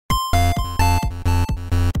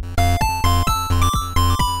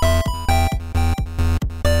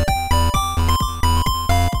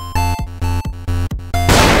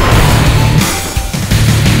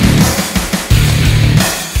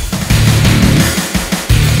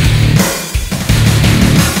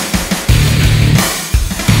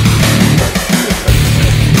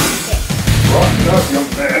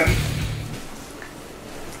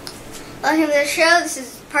the show. This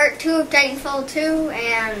is part 2 of Titanfall 2,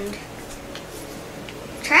 and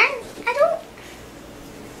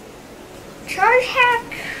Charge hack,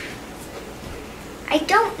 I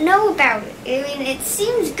don't know about it. I mean, it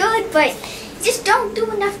seems good, but just don't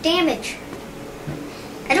do enough damage.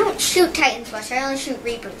 I don't shoot Titans much, I only shoot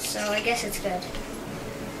Reapers, so I guess it's good.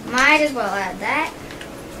 Might as well add that.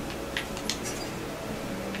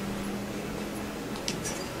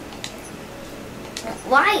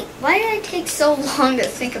 Why did it take so long to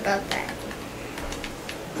think about that?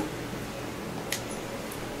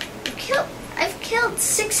 I've killed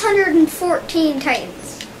 614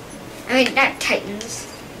 Titans. I mean, not Titans.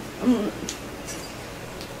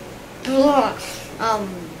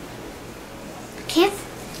 Can't.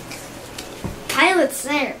 Pilots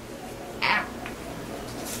there. Ow.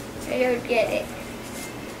 I don't get it.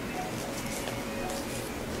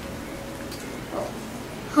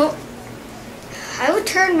 Oh. I would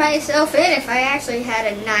turn myself in if I actually had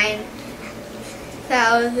a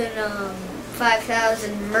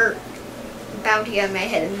 5,000 Mert bounty on my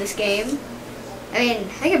head in this game. I mean,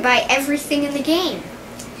 I could buy everything in the game.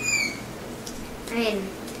 I mean,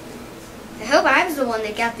 I hope I was the one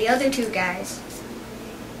that got the other two guys.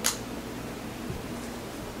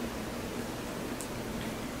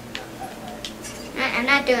 I'm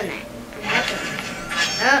not doing that. I'm not doing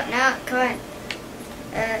that. Oh, no, come on.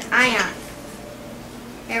 Ion.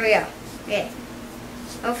 There we go. Okay.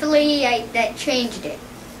 Hopefully that changed it.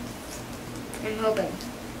 I'm hoping.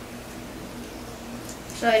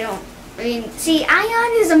 So see,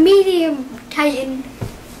 Ion is a medium Titan,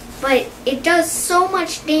 but it does so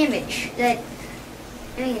much damage that,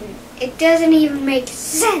 it doesn't even make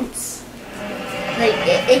sense. Like,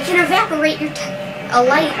 it can evaporate your a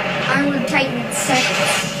light armored Titan in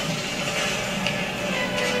seconds.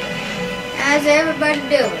 How's everybody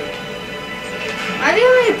doing? Why do you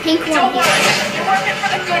only have a pink one? Don't worry, you're working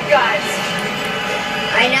for the good guys.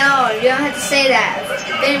 I know, you don't have to say that.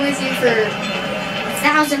 I've been with you for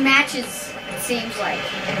 1,000 matches, it seems like.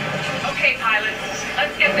 Okay, pilots,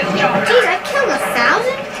 let's get this job done. Jeez, I killed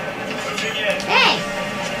 1,000? Dang.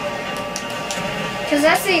 Because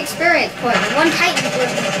that's the experience point. One Titan's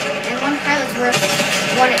worth, and one pilot's worth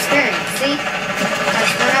 1 experience. See?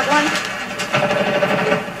 That's 1 at 1.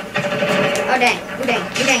 Oh dang, oh dang,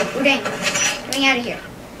 oh dang, oh dang. Get me out of here.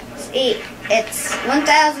 It's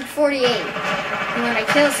 1,048. And when I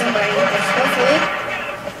kill somebody, it's hopefully...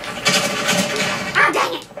 Oh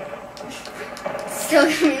dang it! Still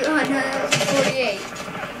gonna be 1,048.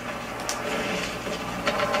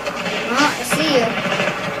 Oh, I see you. I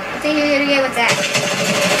think you're gonna get with that.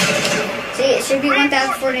 See, it should be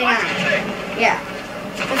 1,049. Yeah.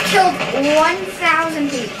 I've killed 1,000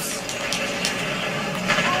 peeps.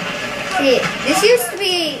 See, this used to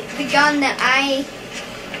be the gun that I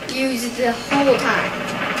used the whole time.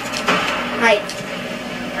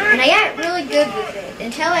 And I got really good with it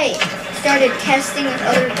until I started testing with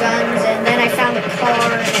other guns, and then I found a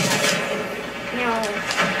car, and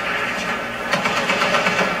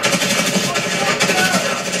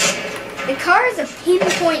the car is a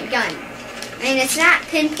pinpoint gun. I mean, it's not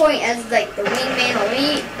pinpoint as like the Wingman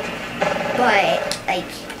Elite, but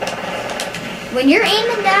when you're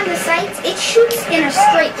aiming down the sights, it shoots in a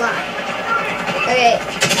straight line. Okay,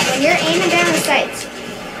 when you're aiming down the sights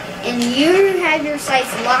and you have your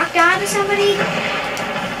sights locked onto somebody,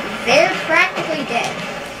 they're practically dead.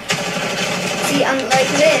 See, unlike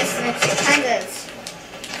this, which it kind of is,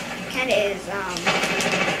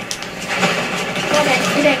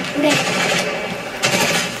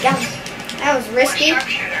 Yeah, that was risky.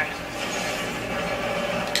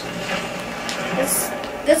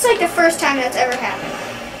 That's like the first time that's ever happened.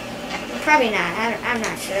 Probably not. I'm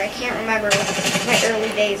not sure. I can't remember my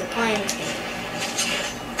early days of playing this game.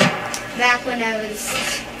 Back when I was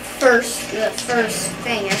the first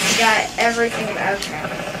thing, I forgot everything about it.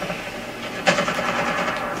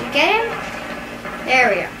 You get him? There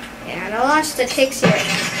we go. Yeah, and I launched the ticks here.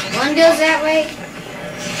 One goes that way,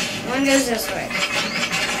 one goes this way.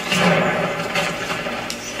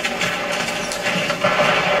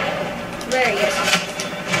 There he is.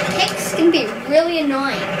 Ticks can be really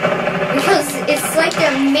annoying because it's like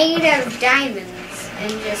they're made out of diamonds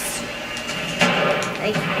and just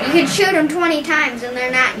you could shoot them 20 times and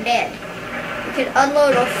they're not dead. You could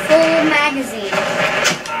unload a full magazine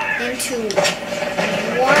into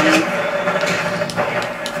one.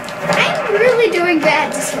 I'm really doing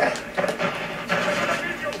bad this round.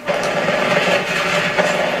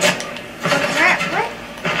 What?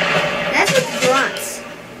 That's with grunts.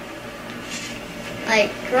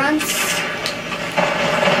 Grunts.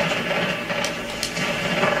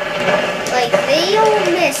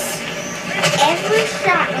 They'll miss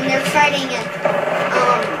fighting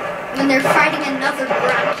when they're fighting another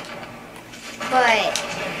grunt. But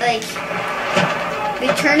like they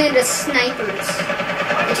turn into snipers.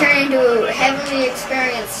 They turn into heavily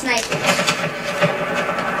experienced snipers.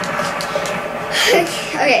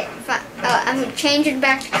 Okay, fine. I'm changing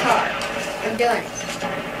back to car. I'm doing it.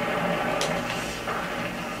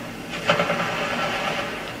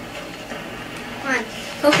 Come on,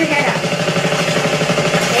 poke your head up.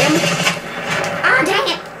 Hit him. Ah, dang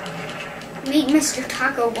it! Meet Mr.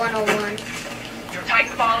 Taco 101. Your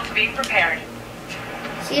Titanfall is being prepared.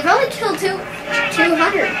 So you've only killed 200.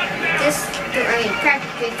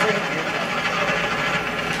 Practically 300.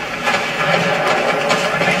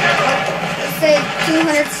 Let's say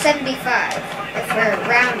 275 if we're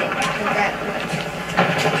rounding to that much.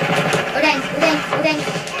 Oh dang, oh dang, oh dang.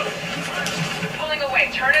 Pulling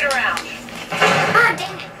away, turn it around. Ah,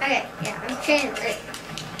 dang it. Okay, yeah, I'm changing it.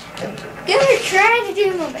 I'm gonna try to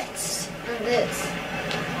do my best on this.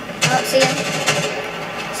 Oh, see him?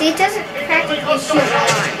 See, it doesn't practically shoot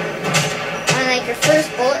on like your first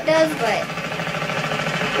bullet does, but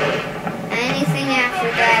anything after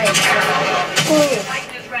that is just cool.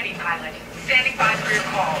 Titan is ready, pilot. Standing by for your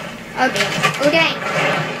call. Okay. Oh dang.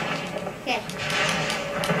 Okay.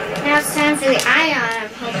 Now it's time for the ion. I'm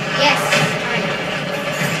hoping. Yes. Ion.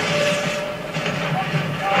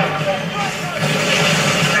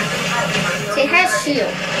 See, it has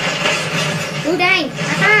shield. Oh dang.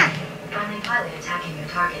 Aha. Friendly pilot attacking your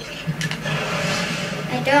target.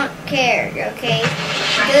 I don't care, okay?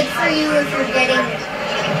 Good for you if you're getting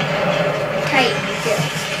Titan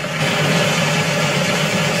kills.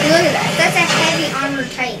 See, look at that. That's a heavy armor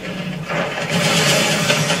Titan.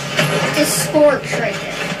 It's a scorch right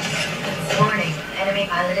there. Warning,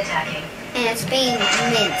 enemy pilot attacking. And it's being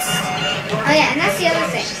minced. Oh yeah, and that's the other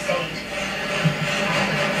thing.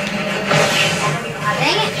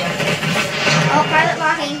 Dang it. Oh, pilot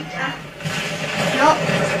locking. Nope.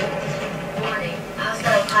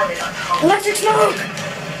 Electric smoke!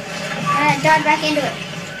 I dodged back into it.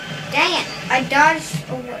 Dang it. I dodged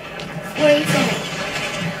away from it.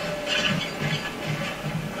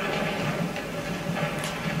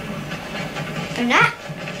 I'm not.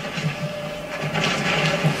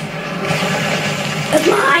 It's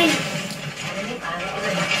mine!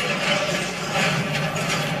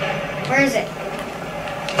 Where is it?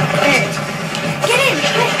 There it is. Get in!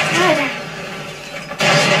 Quick! Oh, dang.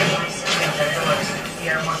 We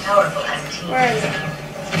are more powerful as a team. Where is it?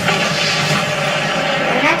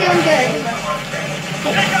 We're not doing good.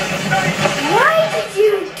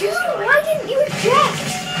 Why didn't you eject?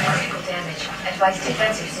 Critical damage. Advise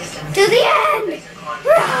defensive system. To the end!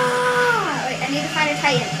 Hurrah! Wait, I need to find a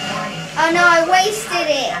Titan. Oh no, I wasted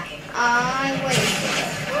it. I wasted it.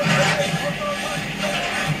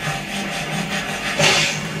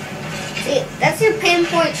 See, that's your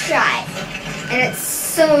pinpoint shot. And it's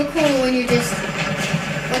so cool when you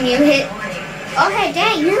hit. Oh hey,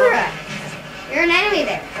 dang, you're an enemy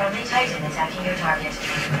there. Friendly Titan attacking your target.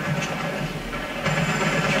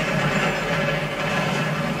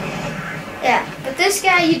 Yeah, but this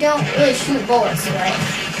guy you don't really shoot bullets, right?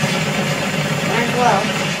 Might as well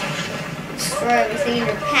destroy everything in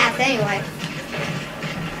your path anyway.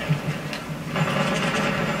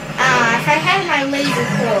 If I had my laser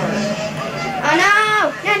core. Oh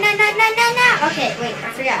no! No! Okay, wait, I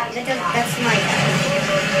forgot. That's my guy.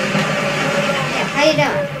 Yeah, how you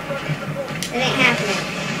doing? It ain't happening.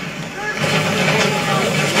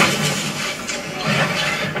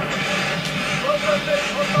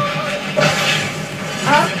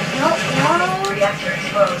 Oh, no. Reactor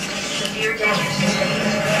exposed. Severe damage sustained.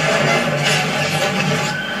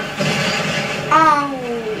 Oh.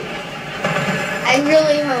 I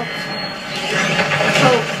really hoped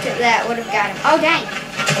that would have got him. Oh, dang.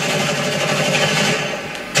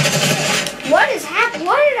 What is happening?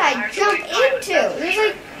 What did I jump into? There's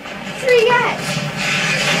like 3 guys.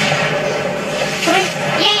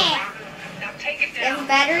 Yeah. Now take it You have down. a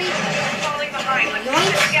battery? Falling behind. Let's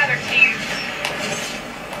Yoink. get together, team.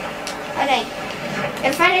 Oh, dang.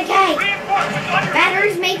 Gotta find a guy. Reinforcements on your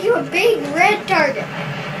Batteries make you a big red target.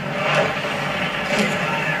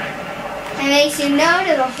 It makes you known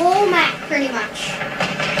to the whole map, pretty much.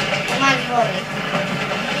 It might as well be.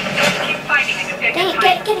 keep fighting and you'll get Dang your it,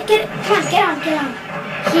 Titan. get it. Come on, get on.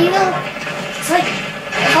 Heal. It's like,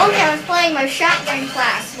 if only I was playing my shotgun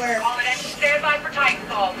class, where All in engine standby for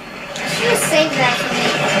Titanfall. I should have saved that for me.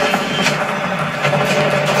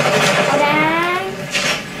 Oh, dang.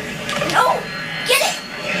 No! Get it!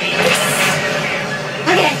 Yes.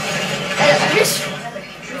 Okay. I'm just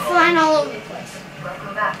flying all over the place.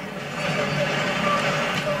 Welcome back.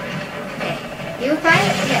 Okay. You a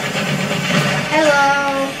pilot? Yeah.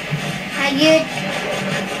 good?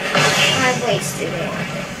 I wasted it.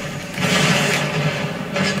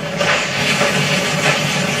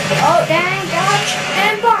 Oh, dang, dodge,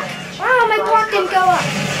 and block. Wow, my block didn't go up.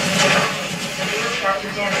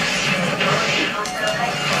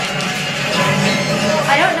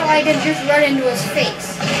 I don't know why I didn't just run into his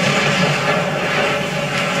face.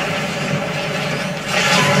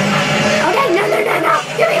 Oh, dang, no,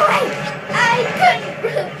 get me away. I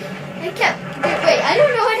couldn't. Wait, I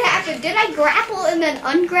don't know what happened. Did I grapple and then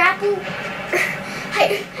ungrapple?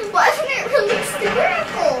 Why didn't it release the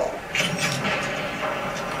grapple?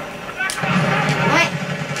 Alright,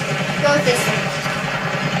 go with this one.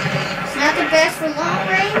 It's not the best for long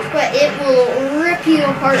range, but it will rip you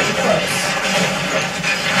apart close.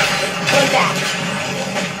 Like that.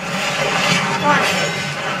 Come on.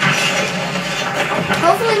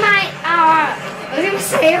 Hopefully I was gonna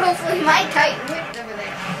say, hopefully my Titan whipped over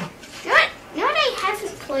there. You know what I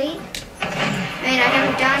haven't played? I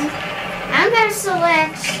haven't done? I'm gonna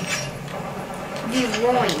select the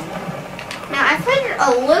Roin. Now, I played it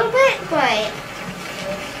a little bit, but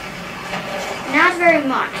not very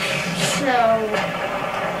much. So,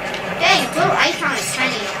 dang, the little icon is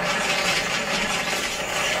tiny.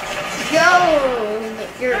 Go,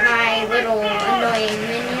 you're my little annoying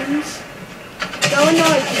minions. Go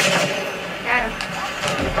annoy people. Got him.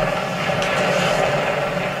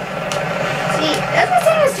 See, that's the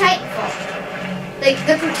thing with Titanfall. Like,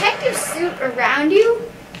 the protective suit around you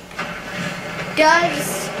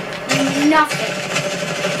does nothing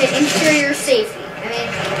to ensure your safety. I mean,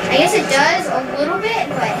 I guess it does a little bit,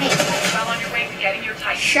 but hey. Well on your way to getting your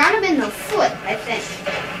Titan. Shot him in the foot, I think.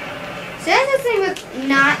 So that's the thing with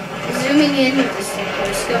not zooming in with this thing,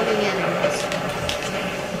 or scoping in on this.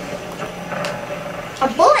 A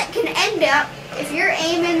bullet can end up, if you're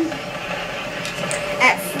aiming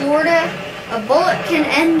at Florida, a bullet can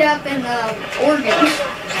end up in Oregon.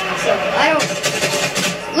 So, I don't...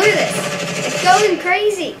 Look at this. It's going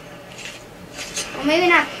crazy. Well, maybe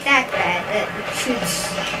not that bad, that it shoots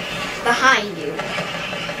behind you.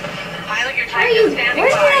 Pilot, your Where Titan is standing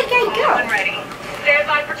did by. that guy All go? up and ready. Stand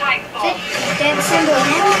by for Titanfall. Is that the symbol of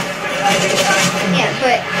him? Yeah,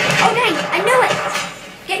 but... Oh, dang! I knew it!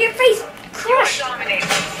 Get your face You are crushed! dominating.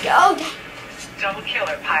 Oh, dang! Double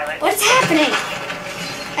killer, pilot. What's happening?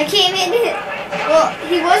 I can't even hit. Well,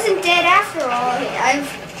 he wasn't dead after all. I've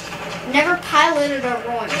never piloted a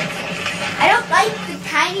Roin. I don't like the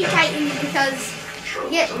tiny Titans because you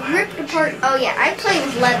get ripped apart. Oh yeah, I played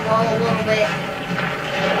with Lead Wall a little bit.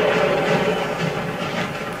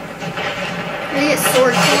 I get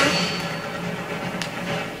sword torn.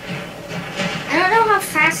 I don't know how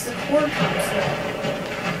fast the cord comes though.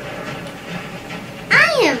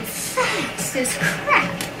 I am fast as crap.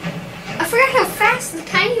 I forgot how fast the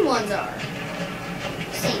tiny ones are.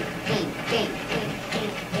 Ding, ding, ding, ding,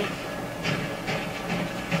 ding, ding.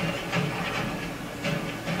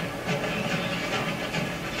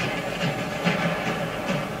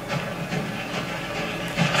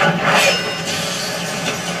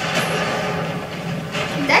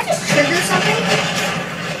 Did that just trigger something?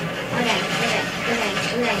 Okay.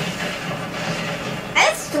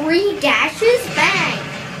 That's 3 dashes? Bang!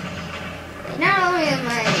 Not only am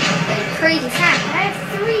I crazy fast, but I have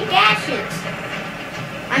 3 dashes.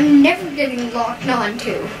 I'm never getting locked on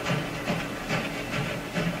to.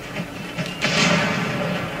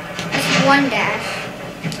 That's 1 dash.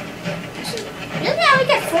 Doesn't I only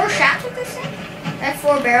get 4 shots with this thing? I have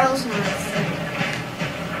 4 barrels and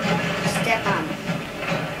step on it.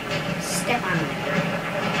 Step on it.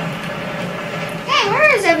 Hey,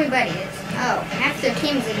 where is everybody? Oh, half their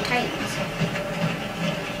team's in Titans.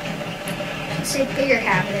 Say bigger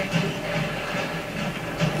habit.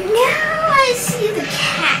 Now I see the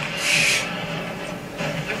catch.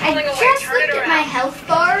 I just looked at my health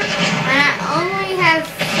bar and I only have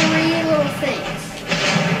 3 little things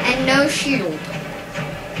and no shield.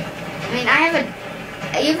 I mean, I have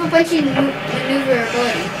a bunch of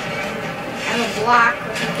maneuverability. I have a block,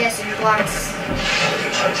 which I'm guessing blocks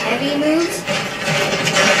heavy moves.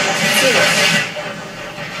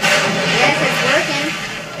 Yes, it's working.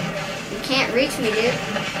 Can't reach me, dude.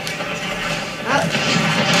 Oh.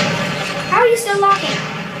 How are you still locking?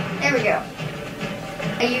 There we go.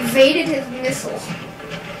 I evaded his missile.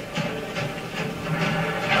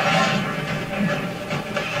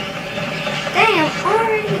 Dang, I'm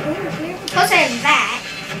already over here. Plus I have that,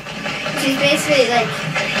 which is basically like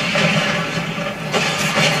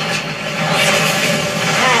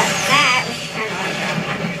that, which is kind of like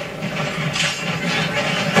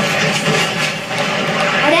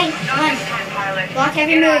oh dang, come on. Block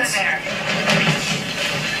heavy moves.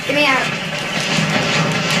 Get me out.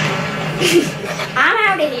 I'm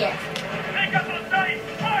out of here. Pick up on sight!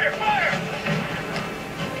 Fire! Fire!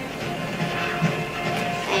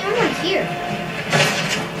 Hey, I'm right here.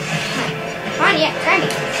 Come on, yeah, try me.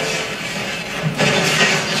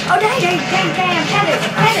 Oh, dang, I'm tethered.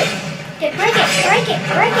 Okay, break it.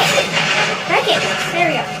 There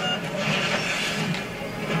we go.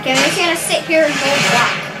 Okay, I'm just gonna sit here and hold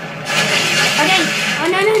block. Oh, dang. Oh,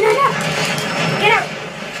 no. Get out.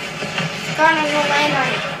 God, I'm gonna land on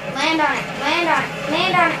it. No.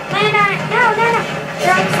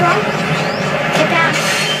 Wrong. Get down.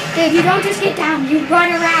 Dude, you don't just get down. You run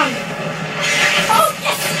around. Oh,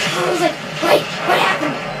 yes. I was like, wait, what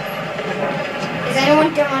happened? Is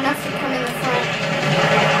anyone dumb enough to come in the front?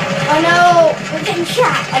 Oh no, we're getting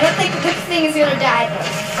shot. I don't think this thing is gonna die though.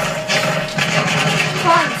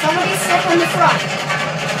 Come on, somebody step in the front. Come on,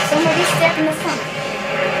 somebody step in the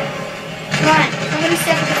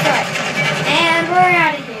front. And we're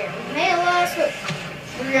out of here. We made a lot of scoop.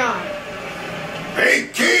 We're gone. Hey,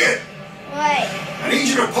 kid! What? I need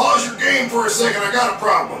you to pause your game for a second. I got a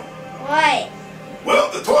problem. What?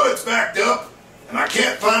 Well, the toilet's backed up, and I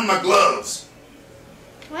can't find my gloves.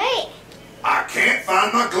 Wait. I can't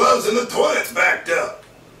find my gloves, and the toilet's backed up.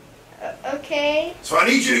 Okay. So I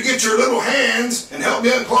need you to get your little hands and help me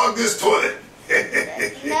unclog this toilet.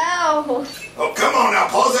 No. Oh, come on now.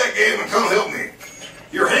 Pause that game and come help me.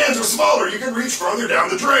 Your hands are smaller. You can reach further down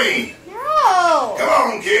the drain. No. Come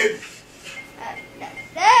on, kid.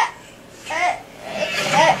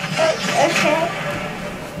 Okay.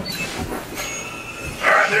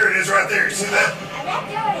 All right, there it is right there. You see that? I'm not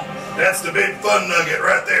doing it. That's the big fun nugget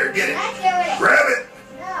right there. Get it. I'm not doing it. Grab